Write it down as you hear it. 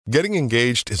Getting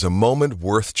engaged is a moment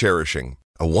worth cherishing.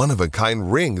 A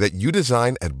one-of-a-kind ring that you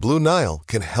design at Blue Nile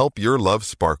can help your love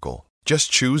sparkle.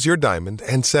 Just choose your diamond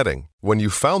and setting. When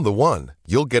you've found the one,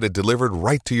 you'll get it delivered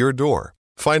right to your door.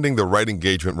 Finding the right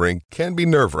engagement ring can be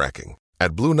nerve-wracking.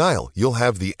 At Blue Nile, you'll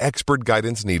have the expert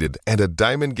guidance needed and a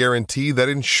diamond guarantee that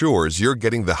ensures you're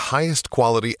getting the highest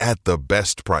quality at the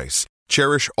best price.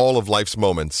 Cherish all of life's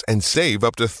moments and save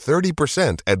up to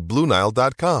 30% at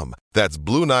BlueNile.com. That's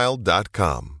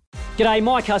BlueNile.com. G'day,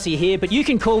 Mike Hussey here, but you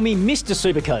can call me Mr.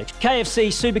 Supercoach. KFC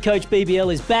Supercoach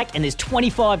BBL is back and there's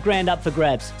 25 grand up for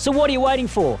grabs. So what are you waiting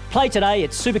for? Play today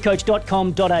at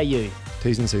supercoach.com.au.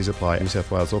 T's and C's apply. New South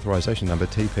Wales authorisation number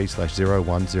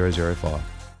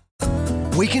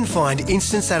TP/01005. We can find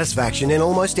instant satisfaction in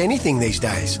almost anything these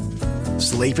days.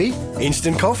 Sleepy?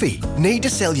 Instant coffee. Need to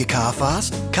sell your car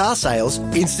fast? Car sales,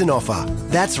 instant offer.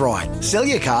 That's right. Sell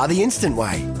your car the instant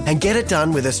way and get it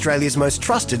done with Australia's most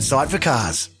trusted site for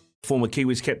cars. Former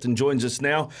Kiwis captain joins us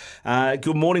now.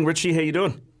 Good morning, Richie. How you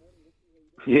doing?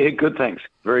 Yeah, good, thanks.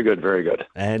 Very good, very good.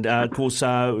 And, of course,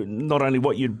 not only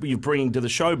what you're bringing to the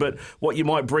show, but what you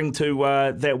might bring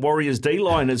to that Warriors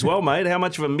D-line as well, mate. How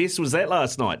much of a mess was that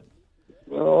last night?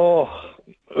 Oh,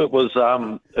 it was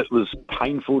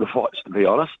painful to watch, to be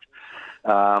honest.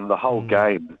 The whole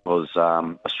game was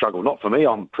a struggle. Not for me.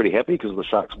 I'm pretty happy because the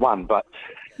Sharks won. But,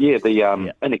 yeah,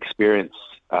 the inexperience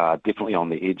definitely on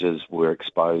the edges were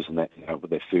exposed, and that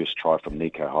with their first try from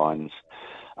Nico Hines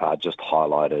just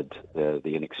highlighted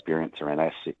the inexperience around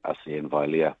Assi and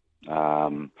Vailea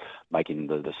making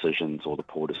the decisions or the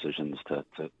poor decisions to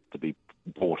be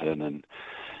brought in. And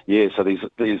yeah, so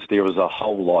there was a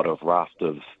whole lot of raft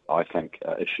of, I think,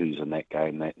 issues in that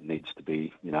game that needs to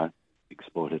be,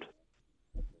 exploited.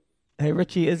 Hey,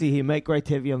 Richie, Izzy here, mate. Great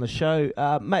to have you on the show.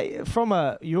 Mate, from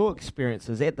your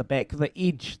experiences at the back, the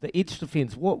edge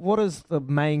defence, what is the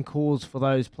main cause for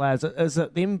those players? Is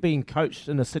it them being coached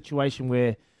in a situation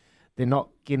where they're not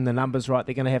getting the numbers right,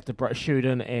 they're going to have to shoot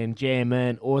in and jam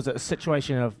in, or is it a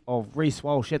situation of Reece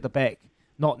Walsh at the back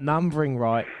not numbering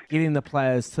right, getting the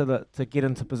players to get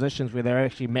into positions where they're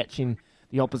actually matching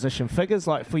the opposition figures?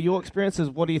 Like, for your experiences,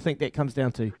 what do you think that comes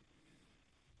down to?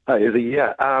 Hey, Izzy,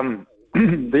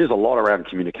 there's a lot around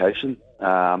communication,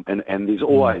 and there's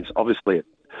always, obviously,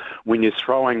 when you're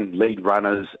throwing lead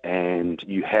runners and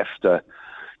you have to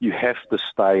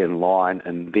stay in line,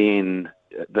 and then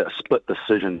the split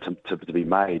decision to be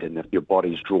made, and if your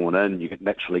body's drawn in, you're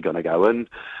naturally going to go in,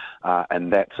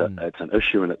 and it's an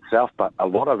issue in itself. But a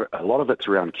lot of it's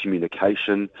around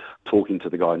communication, talking to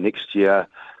the guy next year,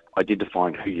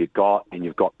 identifying who you got, and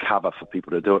you've got cover for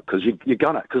people to do it, because you're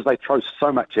gonna, because they throw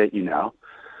so much at you now.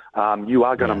 You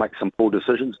are going to make some poor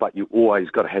decisions, but you always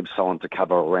got to have someone to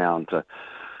cover around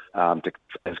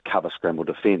as cover scramble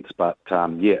defence. But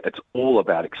it's all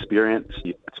about experience.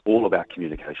 It's all about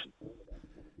communication.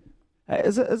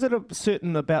 Is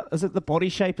it the body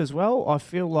shape as well? I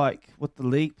feel like with the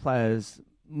league players,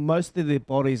 most of their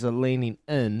bodies are leaning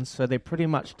in, so they're pretty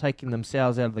much taking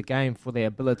themselves out of the game for their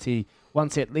ability,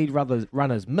 once that lead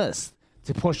runner's missed,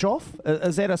 to push off.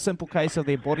 Is that a simple case of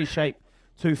their body shape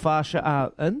too far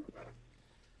in?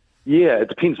 Yeah, it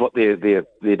depends what their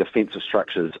defensive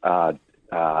structures are,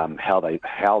 how they've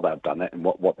done that, and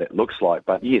what that looks like.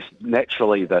 But yes,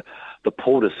 naturally the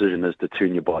poor decision is to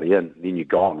turn your body in, then you're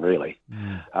gone, really.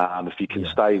 If you can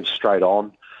stay straight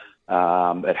on,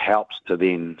 it helps to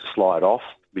then slide off,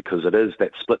 because it is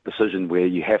that split decision where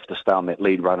you have to stay on that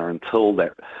lead runner until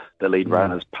the lead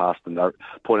runner's past the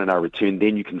point of no return.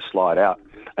 Then you can slide out,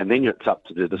 and then it's up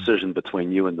to the decision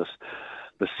between you and the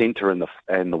centre and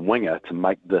the winger to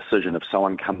make the decision. If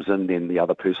someone comes in, then the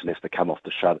other person has to come off to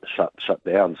shut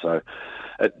down. So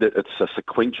it's a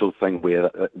sequential thing where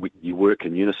you work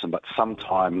in unison. But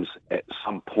sometimes at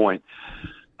some point,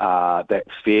 that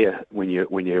fair when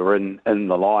you're in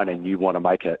the line and you want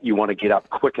to get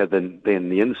up quicker than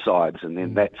the insides, and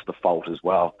then that's the fault as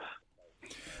well.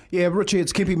 Yeah, Richie,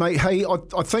 it's Kepi, mate. Hey, I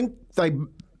think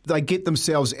they get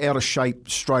themselves out of shape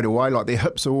straight away. Like, their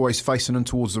hips are always facing in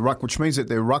towards the ruck, which means that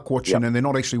they're ruck watching and they're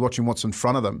not actually watching what's in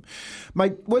front of them.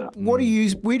 Mate, where do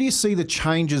you see the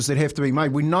changes that have to be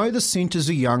made? We know the centres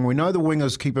are young. We know the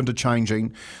wingers keep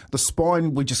interchanging. The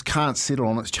spine, we just can't settle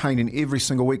on. It's changing every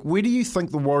single week. Where do you think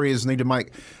the Warriors need to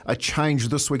make a change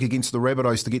this week against the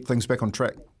Rabbitohs to get things back on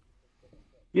track?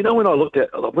 When I looked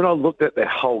at that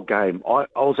whole game, I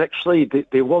was actually,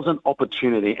 there was an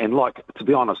opportunity, and to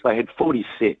be honest, they had 40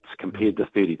 sets compared to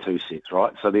 32 sets,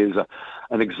 right? So there's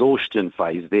an exhaustion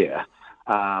phase there.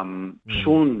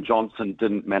 Sean Johnson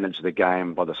didn't manage the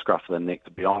game by the scruff of the neck,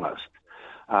 to be honest.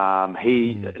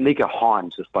 Nico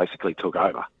Hines just basically took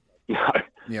over. You know,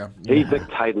 Yeah. he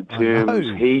dictated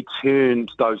terms. He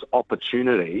turned those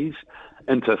opportunities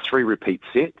into 3 repeat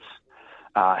sets.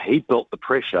 He built the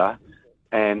pressure,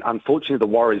 and unfortunately the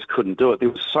Warriors couldn't do it. There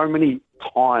were so many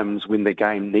times when the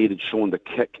game needed Sean to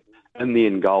kick in the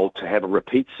end goal to have a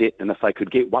repeat set, and if they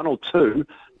could get 1 or 2,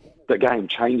 the game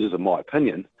changes, in my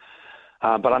opinion.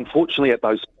 But unfortunately, at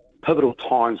those pivotal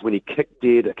times when he kicked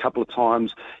dead a couple of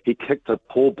times, he kicked a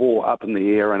poor ball up in the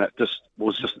air, and it just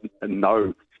was just a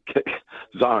no kick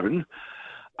zone.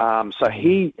 So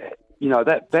he, you know,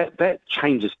 that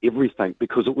changes everything,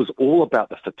 because it was all about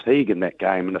the fatigue in that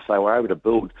game, and if they were able to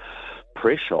build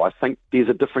pressure, I think there's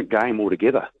a different game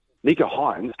altogether. Nico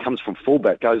Hines comes from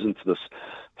fullback, goes into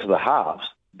the halves,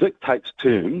 dictates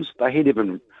terms. They had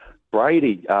even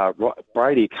Brady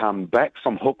come back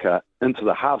from hooker into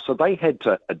the half, so they had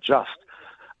to adjust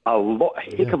a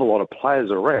heck of a lot of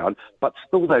players around, but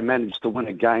still they managed to win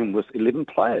a game with 11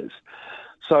 players.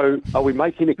 So are we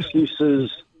making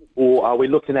excuses, or are we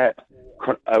looking at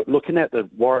the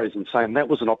Warriors and saying that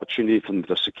was an opportunity for them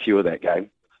to secure that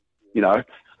game? You know,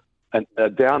 and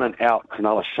down and out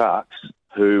Cronulla Sharks,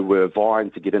 who were vying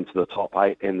to get into the top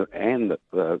 8, and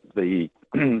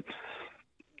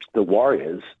the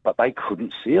Warriors, but they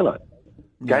couldn't seal it.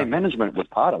 Game management was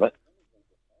part of it.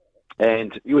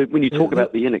 And when you talk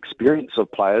about the inexperience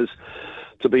of players,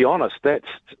 to be honest, that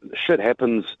shit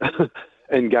happens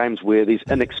in games where there's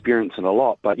inexperience in a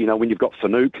lot. But, you know, when you've got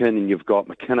Finucane and you've got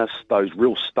McInnes, those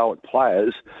real stoic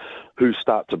players who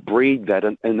start to breed that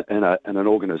in an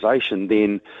organisation,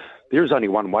 then there's only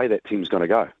one way that team's going to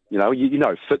go. You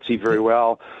know Fitzy very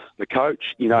well, the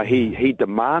coach. You know, he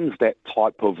demands that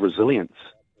type of resilience.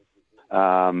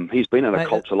 He's been in a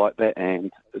culture like that,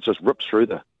 and it just rips through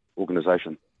the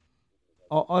organisation.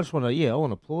 I just want to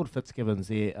applaud Fitzgibbons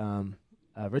there,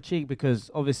 Richie,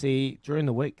 because obviously during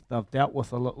the week they've dealt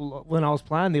with a lot. When I was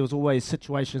playing, there was always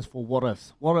situations for what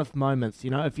if moments.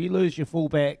 You know, if you lose your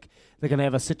fullback, they're going to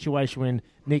have a situation when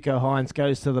Nico Hines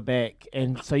goes to the back,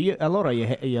 and so a lot of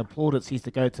your plaudits used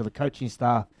to go to the coaching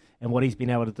staff and what he's been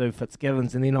able to do,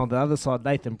 Fitzgibbons, and then on the other side,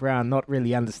 Nathan Brown not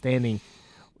really understanding,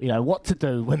 you know, what to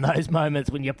do when those moments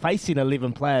when you're facing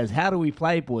 11 players. How do we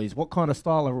play, boys? What kind of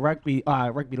style of rugby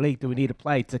league do we need to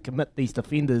play to commit these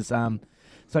defenders?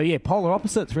 So yeah, polar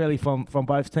opposites really from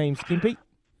both teams. Kempy?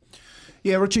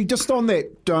 Yeah, Richie, just on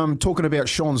that, talking about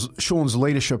Sean's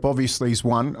leadership, obviously is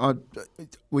one.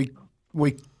 We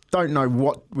don't know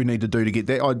what we need to do to get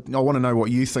that. I want to know what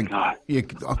you think. Yeah,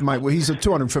 mate, well, he's a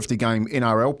 250-game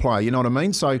NRL player, you know what I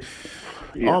mean? So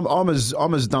yeah. I'm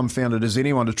as dumbfounded as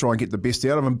anyone to try and get the best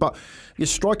out of him. But you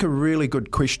strike a really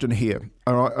good question here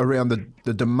around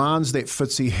the demands that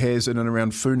Fitzy has in and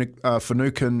around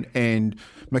Finucane and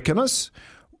McInnes.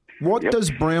 What does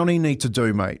Brownie need to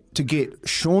do, mate, to get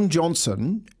Sean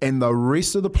Johnson and the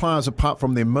rest of the players, apart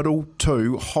from their middle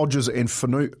two, Hodges and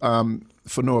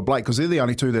Fanua Blake, because they're the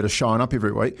only two that are showing up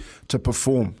every week, to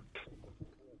perform?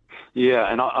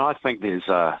 Yeah, and I think there's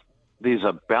a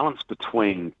balance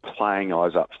between playing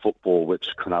eyes-up football, which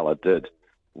Cronulla did,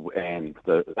 and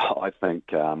I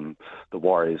think the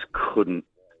Warriors couldn't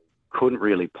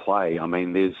really play. I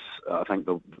mean, I think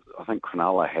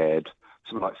Cronulla had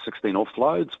something like 16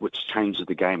 offloads, which changes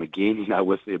the game again, you know,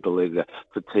 with the ability to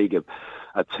fatigue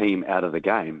a team out of the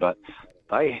game. But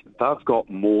they've got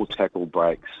more tackle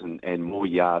breaks and more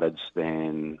yardage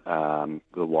than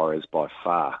the Warriors by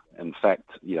far. In fact,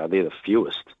 you know, they're the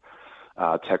fewest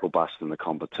tackle busts in the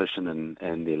competition,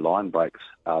 and their line breaks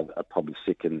are probably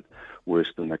second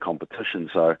worst in the competition.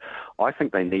 So I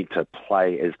think they need to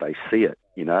play as they see it.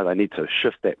 You know, they need to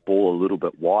shift that ball a little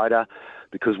bit wider,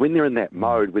 because when they're in that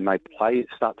mode, when they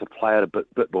start to play out a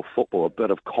bit more football, a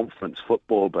bit of confidence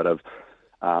football, a bit of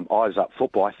eyes-up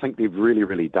football, I think they're really,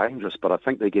 really dangerous. But I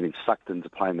think they're getting sucked into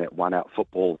playing that one-out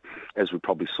football, as we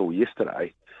probably saw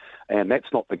yesterday. And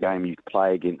that's not the game you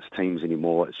play against teams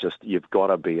anymore. It's just you've got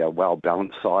to be a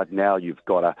well-balanced side. Now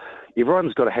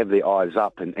everyone's got to have their eyes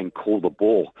up and call the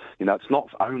ball. You know, it's not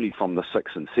only from the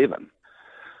 6 and 7.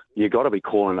 You've got to be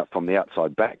calling it from the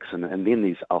outside backs. And then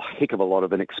there's a heck of a lot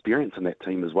of inexperience in that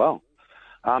team as well.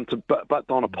 But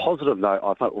on a positive note,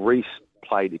 I thought Reece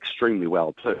played extremely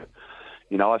well too.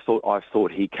 You know, I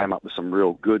thought he came up with some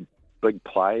real good big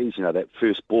plays. You know, that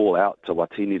first ball out to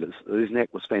Watini, his neck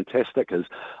was fantastic. His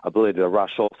ability to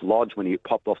rush off Lodge when he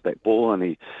popped off that ball and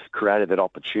he created that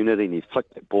opportunity and he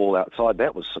flicked that ball outside.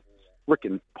 That was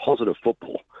freaking positive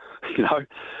football, you know.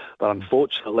 But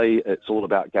unfortunately, it's all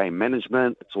about game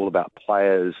management. It's all about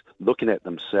players looking at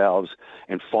themselves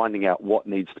and finding out what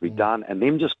needs to be done, and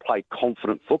then just play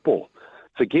confident football.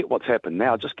 forget what's happened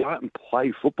now. Just go out and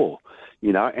play football,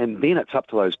 and then it's up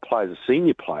to those players, the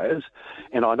senior players.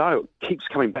 And I know it keeps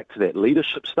coming back to that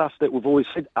leadership stuff that we've always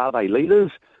said. Are they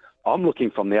leaders? I'm looking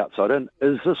from the outside in.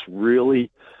 Is this really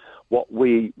what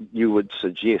you would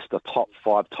suggest, a top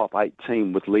 5, top 8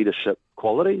 team with leadership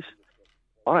qualities?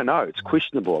 I don't know. It's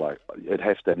questionable, I'd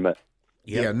have to admit.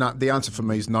 Yeah, no, the answer for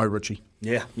me is no, Richie.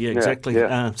 Yeah, exactly.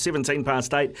 Yeah. 17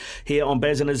 past 8 here on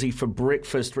Baz and Izzy for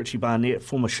breakfast. Richie Barnett,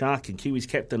 former Shark and Kiwis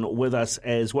captain, with us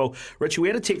as well. Richie, we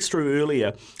had a text through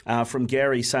earlier from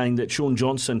Gary saying that Shaun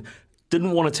Johnson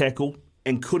didn't want to tackle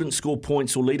and couldn't score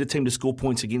points or lead a team to score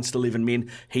points against 11 men.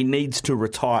 He needs to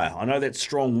retire. I know that's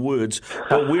strong words,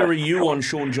 but where are you on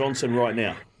Shaun Johnson right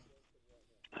now?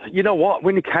 You know what?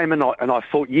 When he came in, and I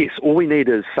thought, yes, all we need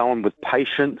is someone with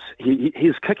patience.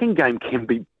 His kicking game can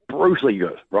be brutally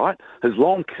good, right? His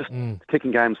long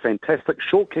kicking game's fantastic.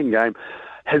 Short kicking game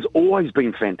has always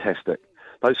been fantastic.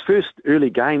 Those first early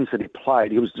games that he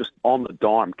played, he was just on the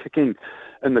dime, kicking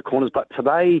in the corners. But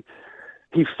today,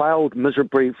 he failed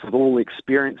miserably for all the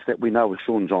experience that we know with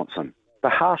Shaun Johnson. The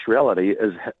harsh reality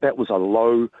is that was a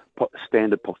low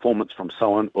standard performance from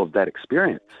someone of that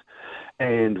experience.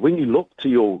 And when you look to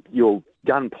your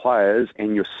gun players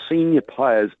and your senior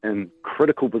players in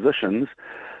critical positions,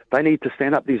 they need to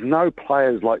stand up. There's no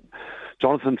players like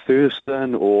Jonathan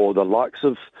Thurston or the likes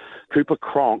of Cooper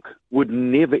Cronk would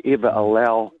never, ever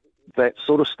allow that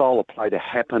sort of style of play to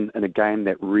happen in a game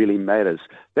that really matters.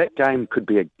 That game could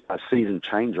be a season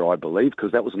changer, I believe,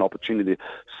 because that was an opportunity to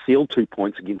seal 2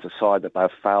 points against a side that they've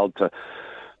failed to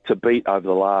beat over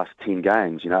the last 10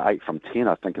 games, 8 from 10,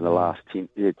 I think, in the last 10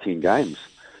 games.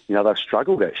 They've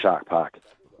struggled at Shark Park.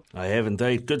 I have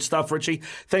indeed. Good stuff, Richie.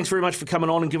 Thanks very much for coming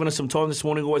on and giving us some time this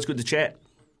morning. Always good to chat.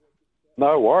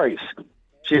 No worries.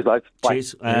 Cheers, mate.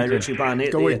 Cheers. Richie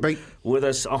Barnett there with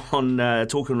us on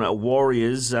talking about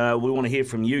Warriors. We want to hear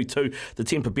from you too. The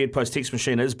Temper Bedpost text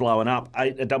machine is blowing up.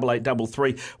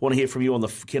 8833. Want to hear from you on the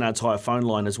Kennards Hire phone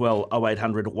line as well.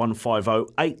 0800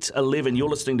 150 811. You're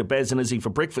listening to Baz and Izzy for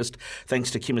breakfast.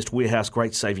 Thanks to Chemist Warehouse.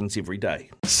 Great savings every day.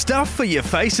 Stuff for your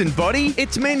face and body?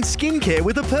 It's men's skincare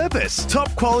with a purpose.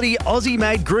 Top quality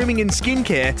Aussie-made grooming and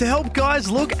skincare to help guys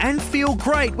look and feel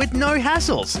great with no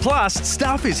hassles. Plus,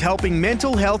 Stuff is helping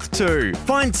mental health too.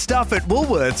 Find Stuff at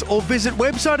Woolworths or visit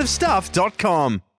websiteofstuff.com.